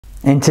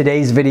In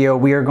today's video,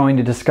 we are going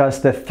to discuss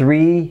the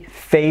 3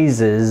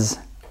 phases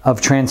of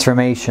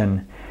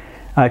transformation.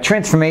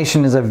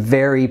 Transformation is a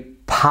very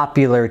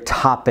popular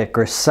topic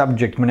or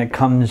subject when it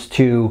comes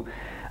to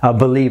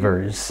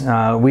believers.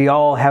 We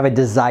all have a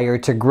desire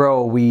to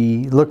grow.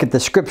 We look at the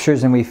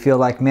scriptures and we feel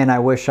like, man, I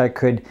wish I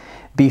could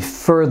be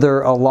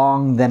further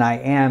along than I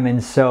am.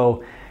 And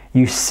so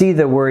you see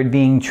the word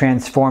being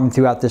transformed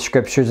throughout the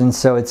scriptures, and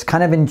so it's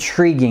kind of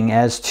intriguing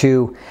as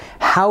to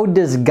how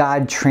does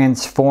God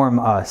transform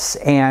us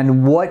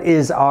and what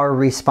is our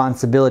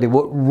responsibility?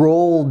 What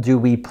role do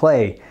we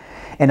play?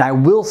 And I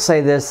will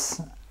say this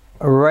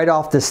right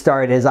off the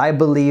start, is I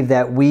believe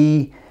that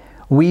we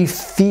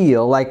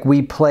feel like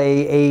we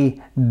play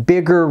a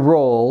bigger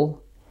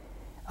role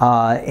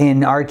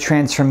in our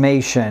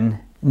transformation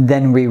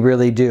than we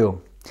really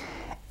do.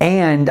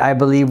 And I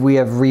believe we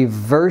have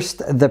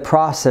reversed the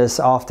process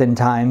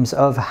oftentimes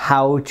of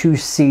how to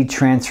see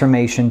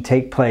transformation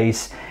take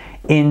place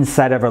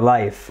inside of our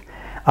life.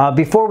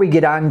 Before we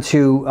get on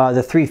to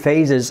the 3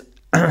 phases,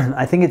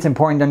 I think it's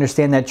important to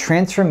understand that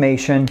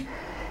transformation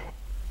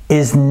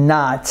is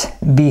not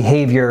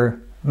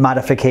behavior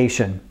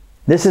modification.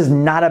 This is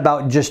not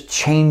about just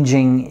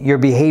changing your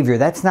behavior.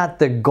 That's not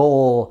the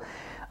goal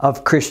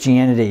of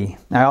Christianity.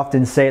 I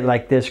often say it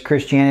like this: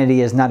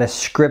 Christianity is not a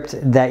script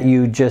that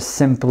you just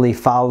simply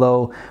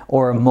follow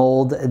or a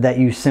mold that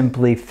you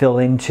simply fill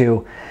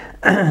into.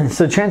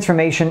 So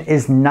transformation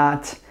is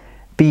not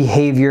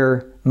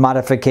behavior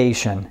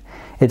modification.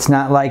 It's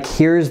not like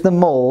here's the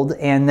mold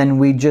and then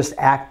we just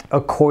act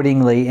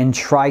accordingly and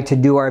try to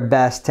do our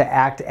best to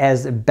act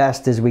as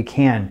best as we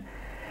can.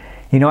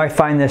 You know, I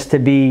find this to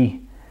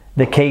be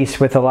the case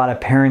with a lot of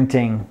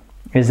parenting,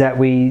 is that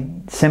we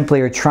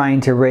simply are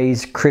trying to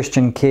raise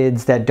Christian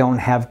kids that don't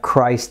have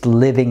Christ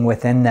living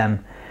within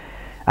them.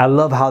 I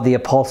love how the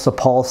Apostle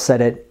Paul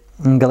said it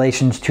in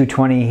Galatians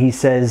 2:20. He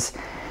says,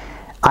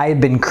 I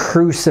have been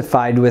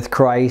crucified with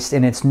Christ,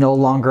 and it's no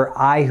longer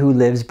I who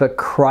lives, but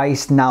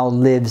Christ now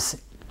lives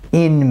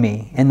in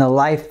me. In the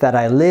life that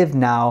I live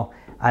now,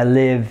 I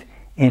live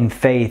in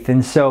faith.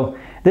 And so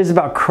this is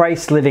about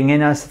Christ living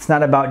in us. It's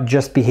not about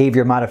just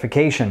behavior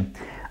modification.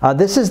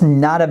 This is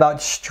not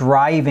about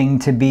striving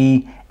to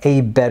be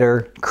a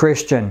better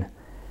Christian.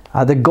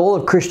 The goal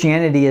of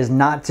Christianity is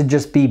not to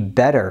just be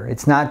better.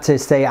 It's not to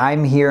say,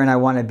 I'm here and I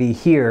want to be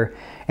here,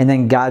 and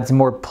then God's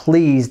more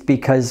pleased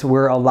because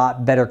we're a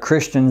lot better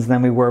Christians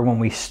than we were when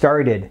we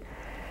started.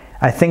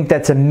 I think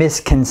that's a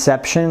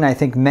misconception. I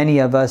think many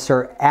of us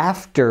are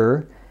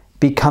after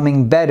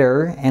becoming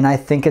better, and I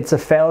think it's a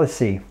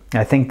fallacy.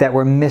 I think that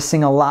we're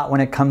missing a lot when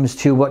it comes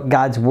to what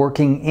God's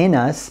working in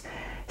us,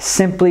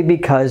 simply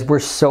because we're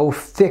so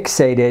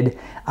fixated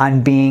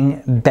on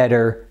being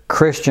better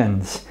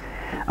Christians.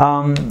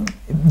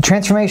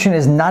 Transformation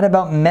is not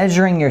about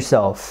measuring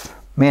yourself.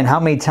 Man, how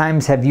many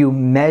times have you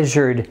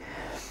measured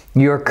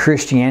your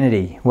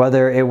Christianity?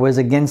 Whether it was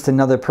against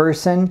another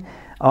person,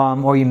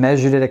 or you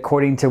measured it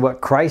according to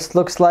what Christ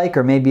looks like,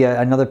 or maybe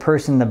another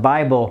person in the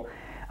Bible.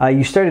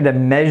 You started to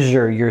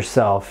measure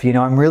yourself. You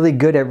know, I'm really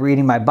good at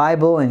reading my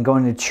Bible and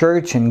going to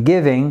church and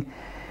giving.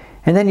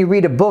 And then you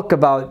read a book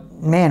about,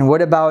 man,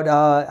 what about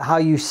how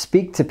you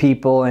speak to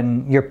people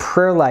and your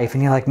prayer life?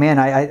 And you're like, man,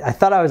 I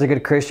thought I was a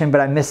good Christian,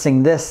 but I'm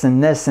missing this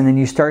and this. And then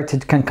you start to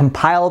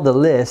compile the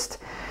list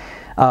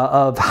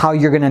of how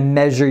you're going to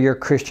measure your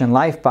Christian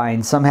life by.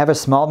 And some have a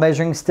small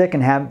measuring stick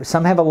and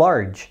some have a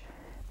large.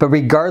 But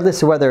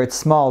regardless of whether it's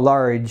small or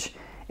large,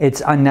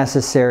 it's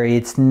unnecessary.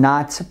 It's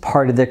not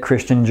part of the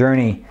Christian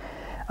journey.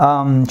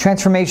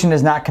 Transformation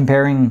is not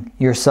comparing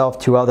yourself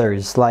to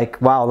others.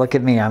 Like, wow, look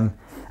at me.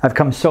 I've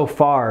come so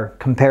far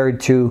compared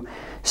to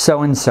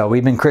so-and-so.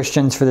 We've been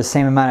Christians for the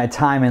same amount of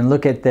time, and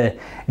look at the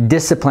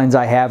disciplines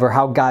I have or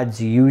how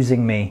God's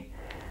using me.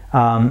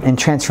 And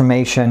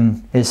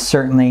transformation is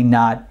certainly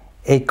not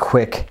a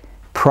quick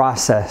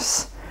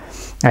process.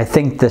 I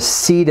think the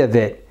seed of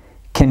it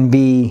can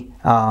be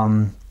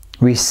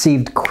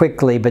received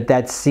quickly, but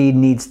that seed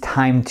needs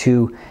time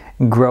to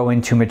grow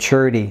into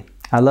maturity.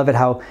 I love it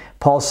how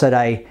Paul said,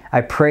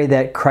 I pray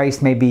that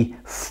Christ may be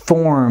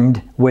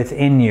formed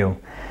within you.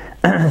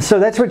 So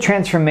that's what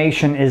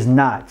transformation is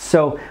not.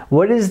 So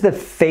what is the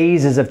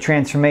phases of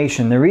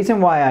transformation? The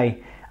reason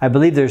why I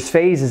believe there's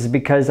phases is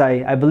because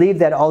I believe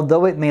that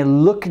although it may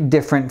look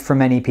different for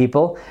many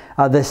people,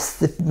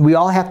 we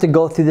all have to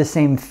go through the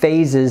same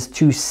phases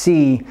to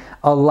see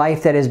a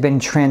life that has been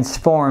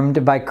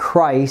transformed by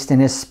Christ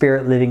and His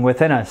Spirit living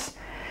within us.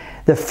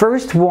 The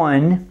first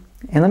one,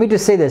 and let me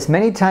just say this,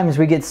 many times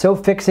we get so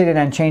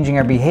fixated on changing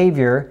our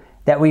behavior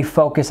that we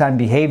focus on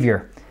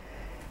behavior.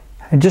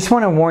 I just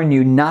want to warn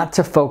you not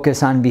to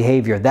focus on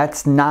behavior.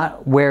 That's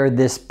not where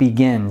this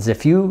begins.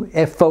 If you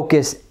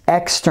focus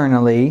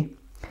externally,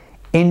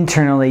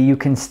 internally you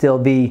can still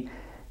be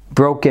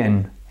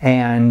broken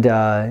and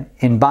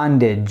in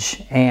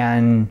bondage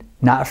and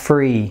not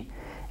free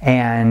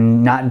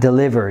and not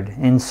delivered.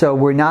 And so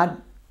we're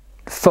not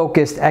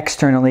focused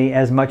externally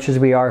as much as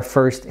we are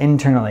first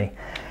internally.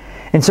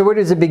 And so where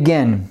does it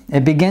begin?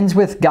 It begins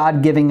with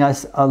God giving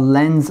us a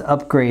lens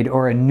upgrade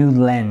or a new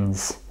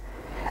lens.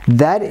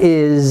 That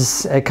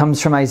is, it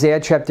comes from Isaiah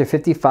chapter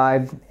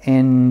 55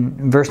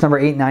 in verse number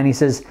 8 and 9. He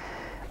says,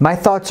 "My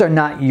thoughts are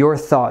not your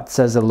thoughts,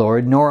 says the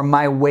Lord, nor are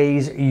my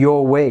ways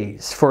your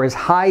ways. For as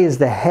high as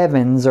the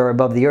heavens are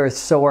above the earth,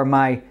 so are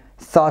my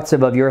thoughts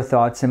above your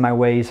thoughts and my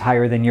ways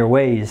higher than your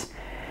ways."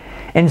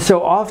 And so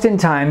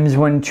oftentimes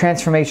when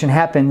transformation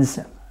happens,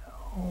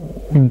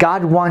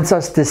 God wants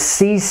us to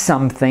see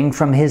something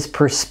from His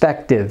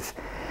perspective.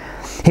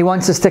 He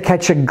wants us to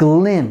catch a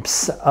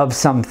glimpse of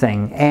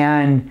something.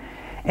 And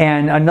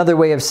another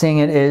way of seeing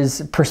it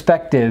is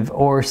perspective,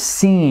 or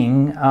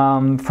seeing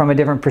from a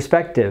different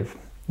perspective.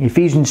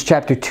 Ephesians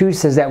chapter 2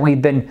 says that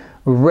we've been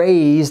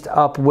raised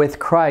up with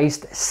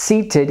Christ,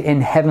 seated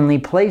in heavenly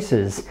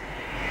places.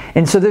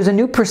 And so there's a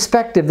new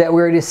perspective that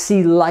we're to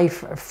see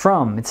life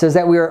from. It says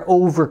that we are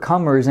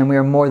overcomers and we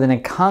are more than a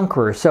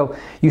conqueror. So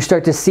you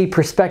start to see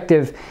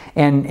perspective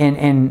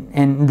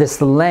and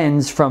this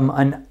lens from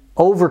an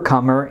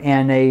overcomer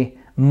and a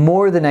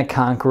more than a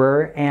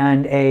conqueror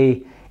and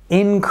a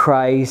in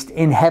Christ,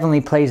 in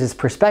heavenly places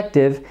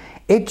perspective.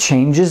 It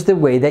changes the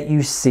way that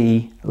you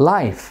see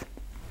life.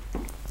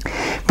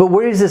 But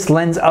what is this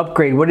lens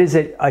upgrade? What is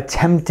it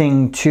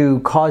attempting to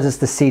cause us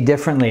to see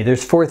differently?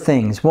 There's 4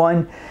 things.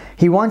 1,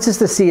 He wants us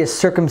to see His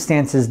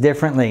circumstances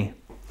differently.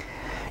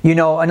 You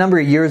know, a number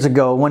of years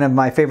ago, one of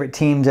my favorite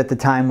teams at the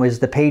time was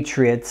the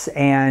Patriots,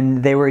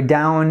 and they were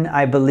down,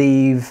 I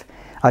believe,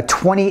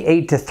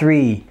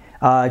 28-3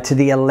 to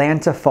the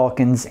Atlanta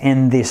Falcons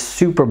in the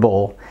Super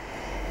Bowl.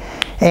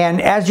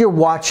 And as you're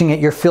watching it,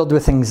 you're filled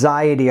with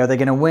anxiety. Are they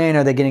going to win?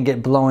 Are they going to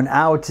get blown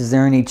out? Is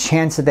there any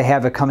chance that they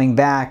have it coming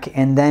back?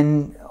 And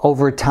then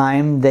over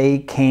time, they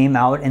came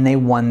out and they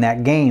won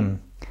that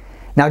game.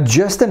 Now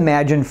just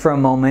imagine for a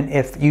moment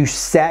if you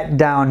sat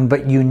down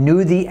but you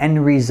knew the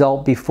end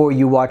result before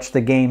you watched the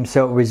game.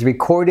 So it was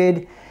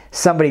recorded,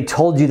 somebody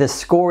told you the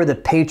score, the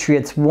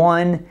Patriots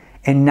won,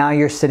 and now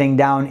you're sitting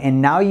down and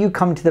now you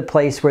come to the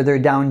place where they're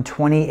down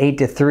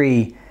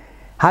 28-3.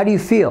 How do you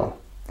feel?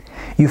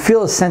 You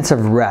feel a sense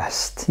of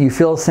rest. You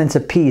feel a sense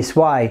of peace.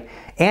 Why?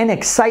 And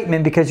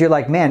excitement, because you're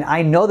like, man,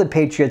 I know the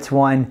Patriots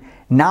won.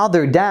 Now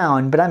they're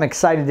down, but I'm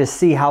excited to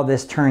see how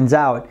this turns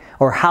out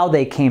or how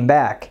they came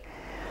back.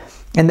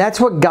 And that's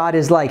what God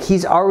is like.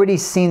 He's already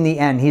seen the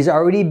end. He's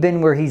already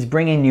been where He's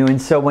bringing you.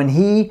 And so when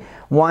He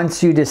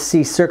wants you to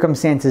see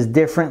circumstances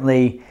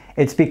differently,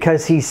 it's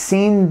because He's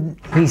seen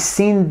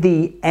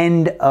the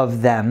end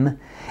of them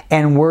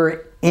and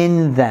we're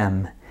in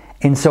them.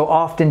 And so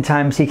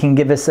oftentimes He can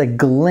give us a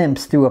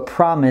glimpse through a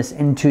promise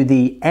into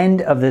the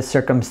end of this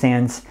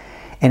circumstance,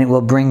 and it will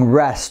bring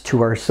rest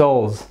to our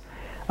souls.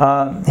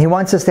 He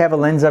wants us to have a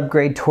lens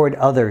upgrade toward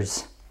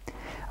others,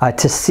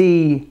 to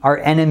see our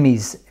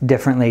enemies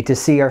differently, to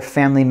see our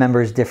family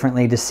members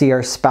differently, to see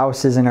our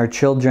spouses and our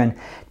children,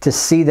 to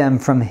see them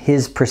from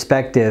His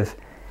perspective.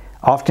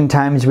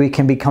 Oftentimes we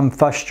can become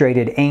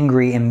frustrated,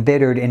 angry,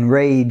 embittered,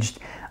 enraged,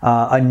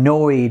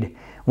 annoyed,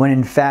 when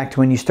in fact,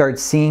 when you start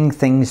seeing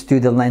things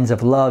through the lens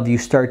of love, you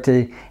start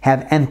to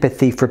have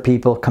empathy for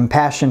people,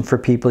 compassion for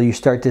people, you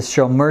start to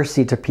show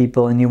mercy to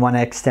people, and you want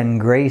to extend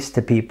grace to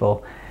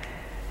people.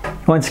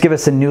 He wants to give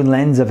us a new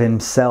lens of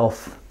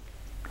Himself.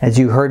 As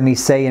you heard me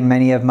say in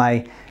many of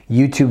my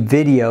YouTube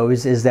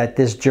videos, is that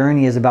this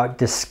journey is about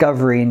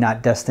discovery,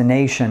 not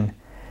destination.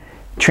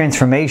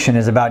 Transformation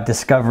is about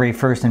discovery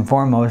first and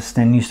foremost,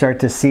 and you start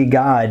to see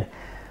God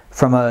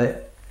from a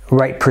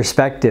right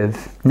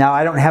perspective. Now,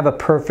 I don't have a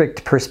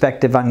perfect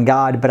perspective on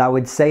God, but I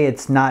would say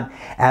it's not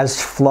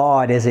as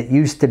flawed as it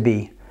used to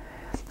be.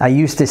 I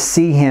used to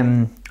see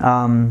Him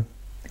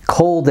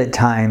cold at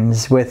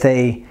times, with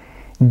a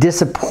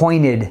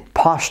disappointed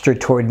posture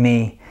toward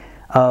me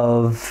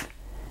of,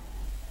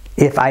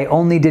 if I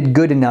only did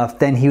good enough,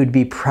 then He would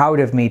be proud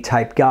of me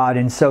type God.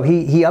 And so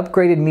he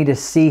upgraded me to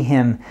see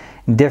Him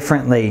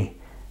differently.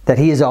 That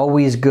He is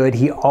always good,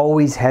 He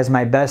always has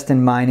my best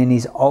in mind, and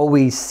He's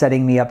always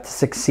setting me up to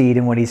succeed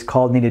in what He's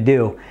called me to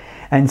do.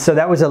 And so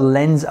that was a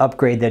lens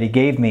upgrade that He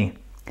gave me.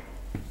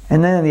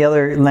 And then the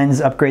other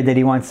lens upgrade that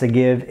He wants to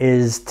give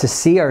is to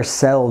see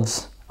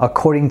ourselves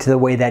according to the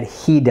way that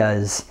He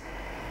does.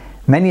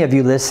 Many of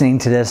you listening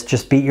to this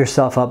just beat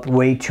yourself up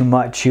way too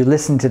much. You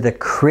listen to the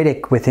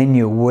critic within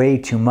you way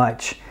too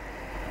much.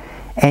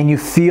 And you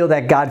feel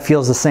that God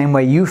feels the same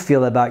way you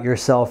feel about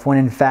yourself, when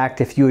in fact,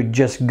 if you would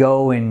just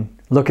go and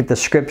look at the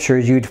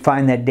scriptures, you'd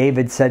find that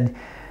David said,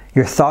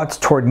 your thoughts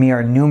toward me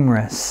are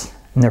numerous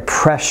and they're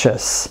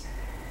precious.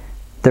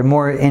 They're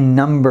more in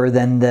number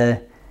than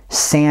the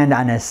sand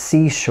on a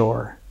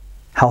seashore.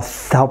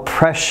 How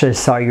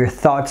precious are your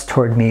thoughts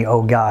toward me,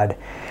 O God.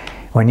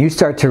 When you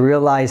start to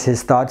realize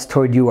His thoughts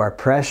toward you are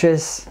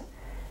precious,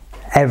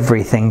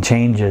 everything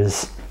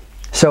changes.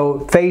 So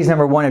phase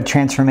number 1 of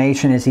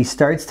transformation is He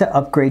starts to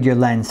upgrade your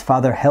lens.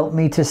 Father, help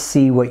me to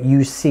see what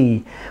You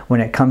see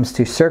when it comes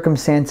to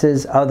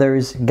circumstances,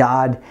 others,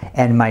 God,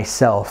 and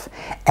myself.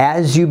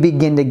 As you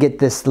begin to get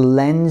this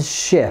lens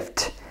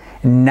shift,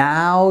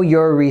 now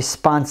your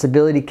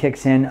responsibility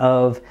kicks in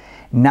of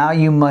Now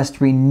you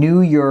must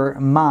renew your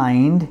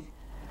mind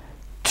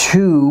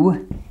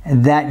to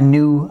that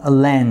new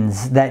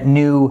lens, that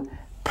new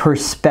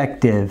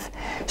perspective.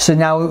 So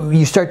now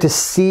you start to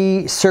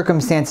see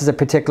circumstances a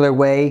particular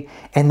way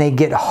and they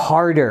get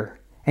harder.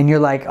 And you're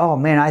like, oh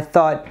man, I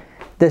thought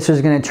this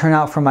was going to turn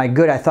out for my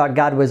good. I thought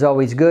God was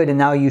always good. And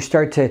now you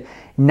start to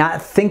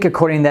not think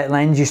according to that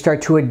lens. You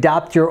start to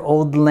adopt your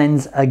old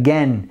lens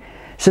again.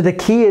 So the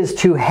key is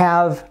to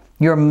have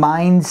your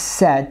mind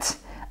set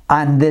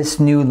on this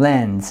new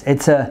lens.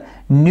 It's a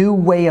new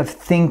way of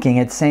thinking.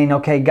 It's saying,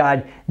 okay,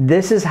 God,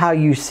 this is how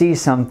you see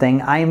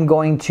something. I am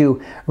going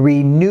to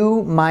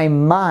renew my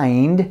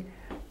mind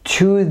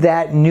to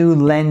that new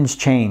lens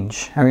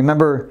change. I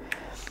remember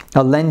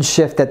a lens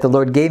shift that the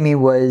Lord gave me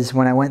was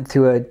when I went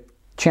through a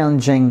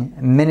challenging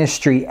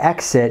ministry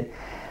exit.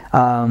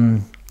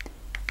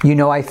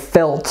 I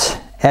felt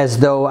as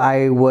though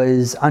I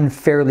was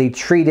unfairly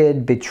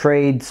treated,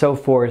 betrayed, so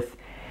forth.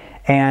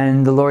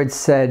 And the Lord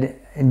said,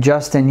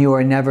 Justin, you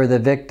are never the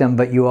victim,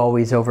 but you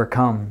always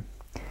overcome.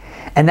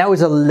 And that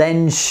was a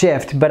lens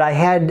shift, but I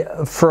had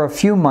for a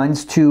few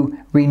months to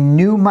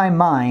renew my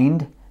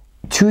mind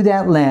to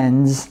that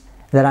lens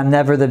that I'm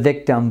never the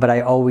victim, but I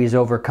always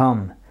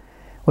overcome.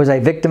 Was I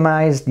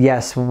victimized?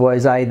 Yes.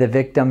 Was I the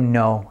victim?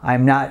 No.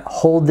 I'm not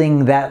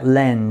holding that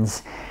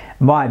lens.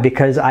 Why?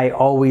 Because I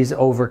always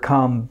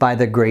overcome by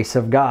the grace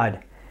of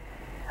God.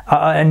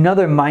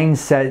 Another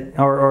mindset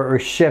or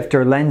shift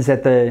or lens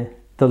that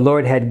the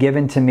Lord had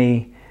given to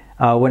me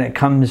when it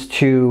comes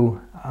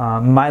to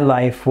my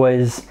life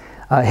was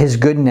His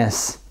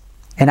goodness.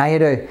 And I had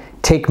to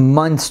take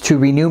months to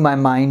renew my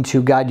mind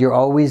to God, you're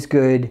always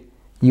good,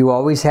 you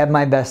always have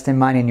my best in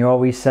mind, and you're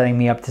always setting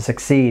me up to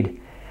succeed.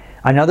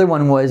 Another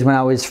one was when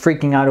I was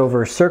freaking out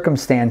over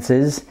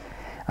circumstances,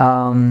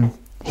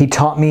 He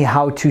taught me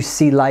how to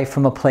see life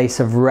from a place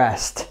of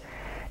rest.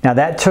 Now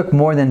that took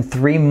more than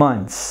 3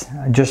 months,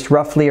 just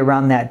roughly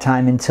around that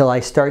time, until I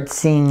start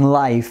seeing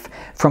life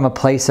from a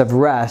place of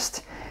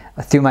rest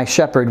through my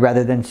shepherd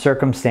rather than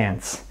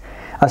circumstance.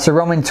 So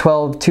Romans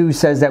 12:2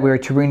 says that we are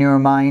to renew our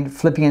mind.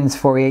 Philippians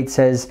 4:8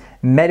 says,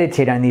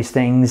 meditate on these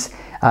things,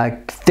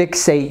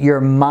 fixate your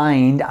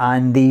mind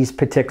on these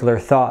particular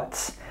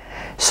thoughts.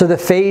 So the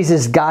phase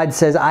is God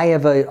says, I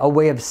have a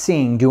way of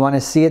seeing. Do you want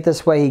to see it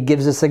this way? He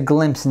gives us a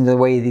glimpse into the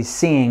way He's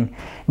seeing.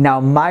 Now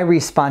my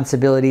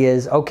responsibility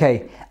is,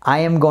 okay, I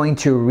am going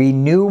to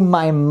renew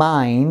my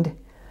mind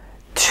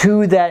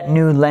to that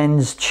new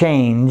lens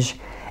change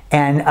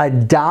and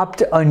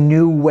adopt a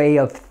new way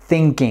of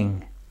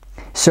thinking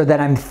so that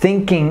I'm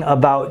thinking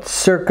about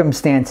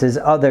circumstances,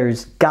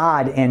 others,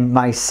 God, and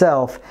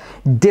myself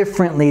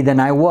differently than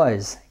I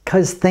was.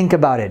 Because think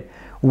about it.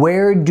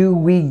 Where do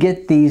we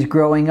get these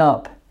growing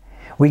up?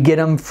 We get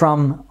them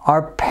from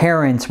our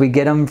parents, we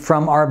get them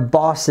from our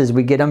bosses,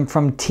 we get them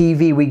from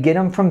TV, we get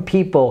them from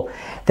people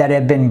that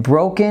have been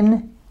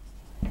broken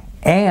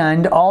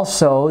and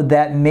also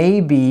that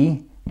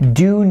maybe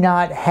do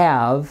not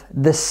have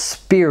the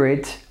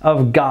Spirit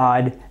of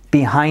God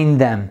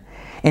behind them.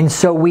 And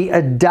so we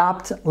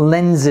adopt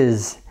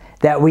lenses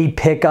that we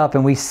pick up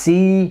and we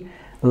see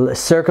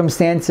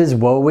circumstances,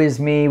 woe is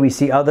me. We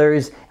see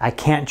others, I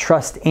can't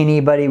trust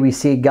anybody. We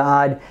see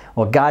God,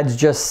 well, God's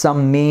just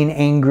some mean,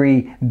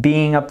 angry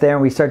being up there.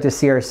 And we start to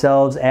see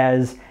ourselves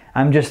as,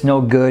 I'm just no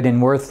good and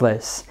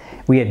worthless.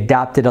 We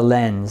adopted a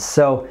lens.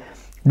 So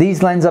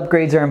these lens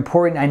upgrades are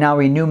important. I now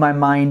renew my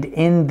mind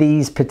in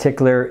these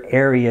particular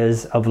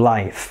areas of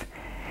life.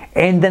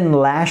 And then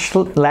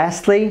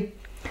lastly,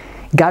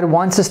 God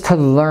wants us to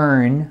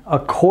learn,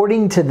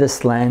 according to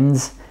this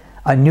lens,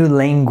 a new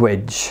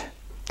language.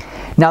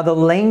 Now the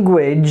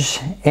language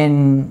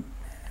in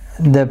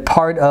the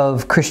part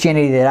of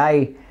Christianity that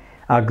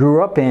I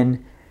grew up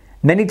in,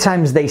 many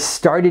times they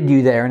started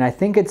you there, and I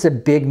think it's a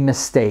big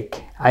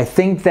mistake. I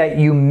think that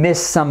you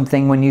miss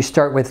something when you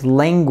start with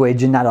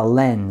language and not a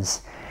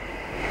lens.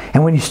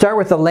 And when you start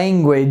with a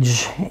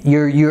language,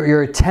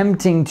 you're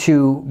attempting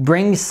to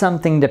bring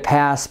something to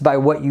pass by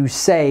what you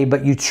say,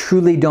 but you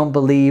truly don't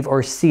believe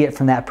or see it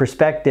from that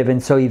perspective.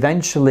 And so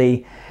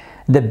eventually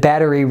the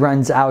battery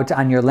runs out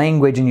on your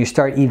language and you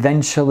start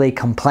eventually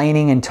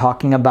complaining and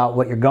talking about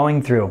what you're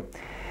going through.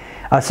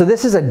 So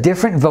this is a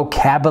different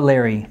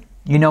vocabulary.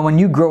 You know, when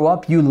you grow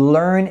up, you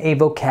learn a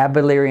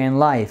vocabulary in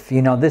life.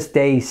 You know, this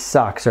day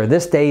sucks, or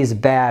this day is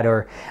bad,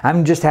 or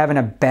I'm just having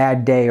a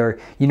bad day, or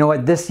you know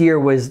what, this year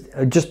was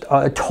just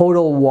a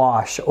total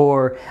wash,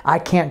 or I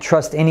can't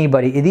trust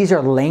anybody. These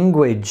are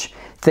language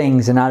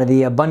things, and out of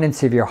the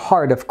abundance of your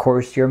heart, of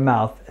course, your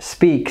mouth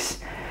speaks.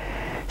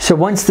 So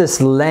once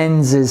this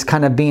lens is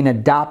kind of being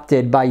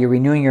adopted by you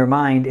renewing your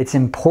mind, it's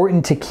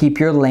important to keep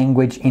your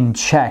language in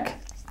check.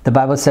 The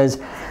Bible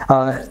says,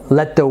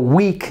 let the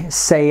weak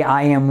say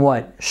I am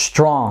what?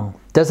 Strong.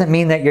 Doesn't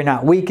mean that you're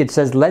not weak. It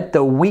says, let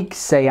the weak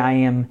say I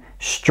am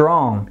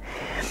strong.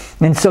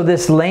 And so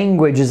this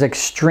language is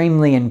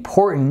extremely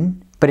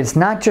important But it's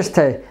not just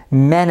to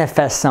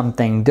manifest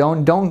something.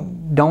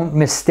 Don't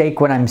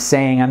mistake what I'm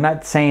saying. I'm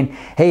not saying,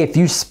 hey, if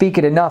you speak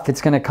it enough, it's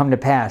going to come to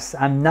pass.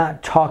 I'm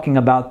not talking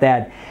about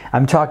that.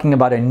 I'm talking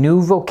about a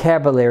new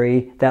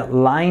vocabulary that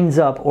lines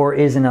up or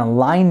is in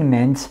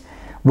alignment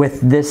with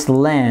this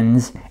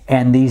lens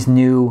and these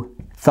new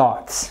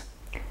thoughts.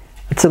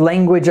 It's a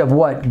language of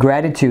what?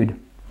 Gratitude.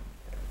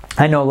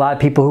 I know a lot of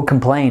people who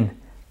complain.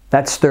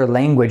 That's their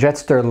language.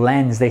 That's their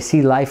lens. They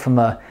see life from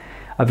a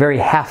very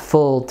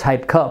half-full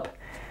type cup.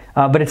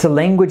 But it's a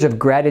language of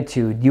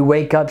gratitude. You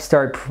wake up,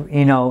 start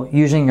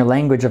using your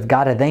language of,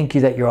 God, I thank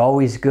you that you're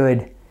always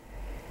good.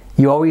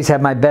 You always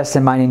have my best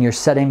in mind and you're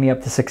setting me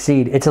up to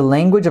succeed. It's a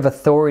language of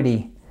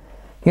authority.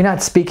 You're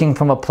not speaking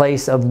from a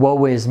place of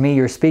woe is me.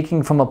 You're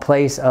speaking from a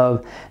place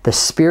of the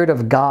Spirit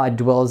of God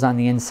dwells on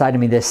the inside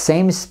of me. The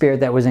same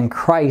Spirit that was in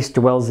Christ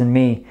dwells in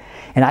me.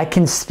 And I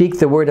can speak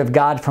the Word of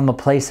God from a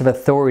place of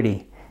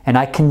authority. And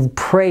I can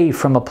pray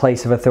from a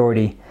place of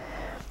authority.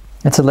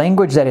 It's a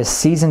language that is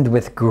seasoned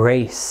with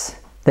grace,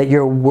 that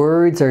your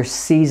words are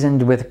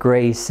seasoned with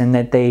grace and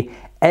that they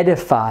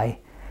edify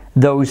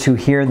those who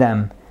hear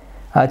them.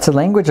 It's a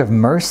language of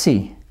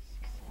mercy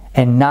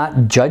and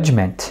not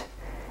judgment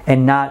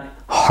and not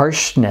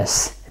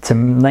harshness. It's a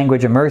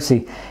language of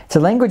mercy. It's a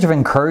language of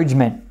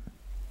encouragement,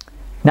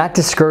 not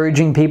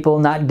discouraging people,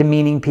 not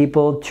demeaning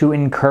people, to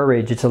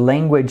encourage. It's a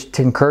language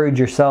to encourage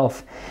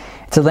yourself.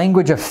 It's a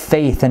language of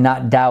faith and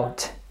not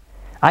doubt.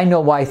 I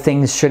know why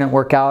things shouldn't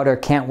work out or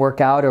can't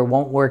work out or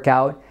won't work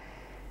out.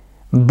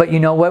 But you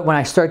know what? When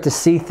I start to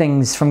see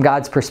things from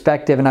God's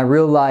perspective and I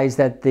realize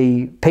that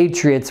the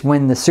Patriots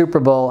win the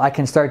Super Bowl, I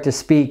can start to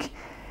speak,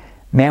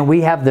 man,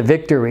 we have the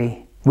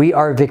victory. We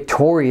are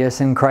victorious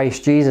in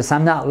Christ Jesus.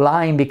 I'm not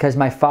lying because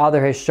my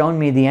Father has shown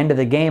me the end of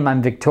the game.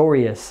 I'm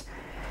victorious.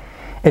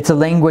 It's a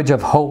language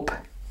of hope.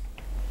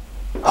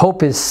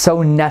 Hope is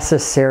so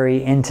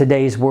necessary in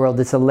today's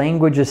world. It's a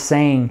language of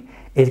saying,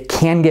 it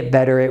can get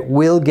better. It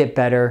will get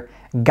better.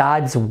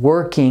 God's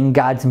working.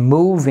 God's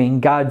moving.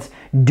 God's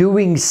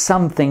doing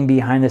something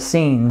behind the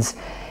scenes.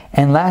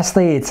 And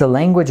lastly, it's a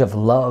language of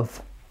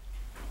love.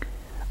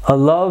 A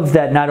love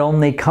that not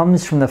only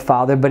comes from the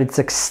Father, but it's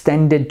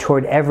extended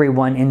toward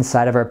everyone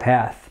inside of our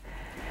path.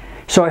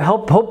 So I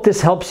hope this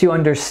helps you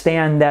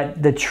understand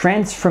that the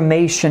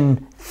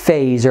transformation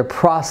phase or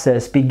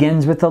process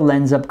begins with a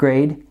lens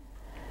upgrade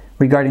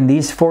regarding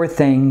these 4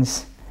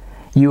 things.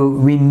 You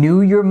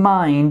renew your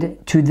mind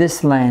to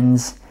this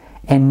lens,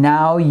 and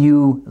now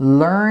you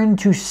learn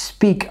to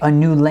speak a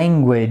new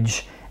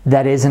language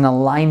that is in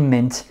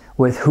alignment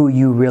with who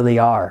you really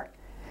are.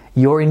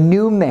 Your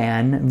new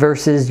man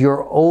versus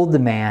your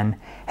old man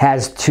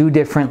has 2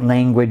 different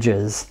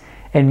languages.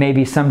 And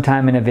maybe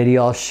sometime in a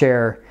video I'll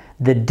share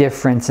the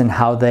difference in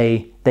how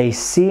they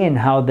see and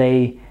how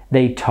they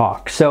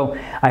talk. So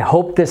I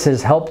hope this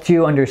has helped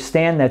you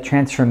understand that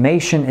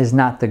transformation is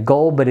not the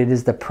goal, but it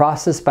is the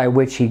process by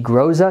which He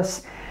grows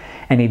us,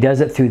 and He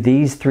does it through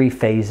these 3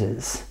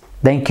 phases.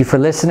 Thank you for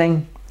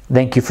listening.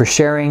 Thank you for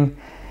sharing,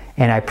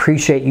 and I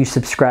appreciate you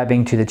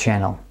subscribing to the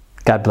channel.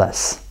 God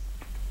bless.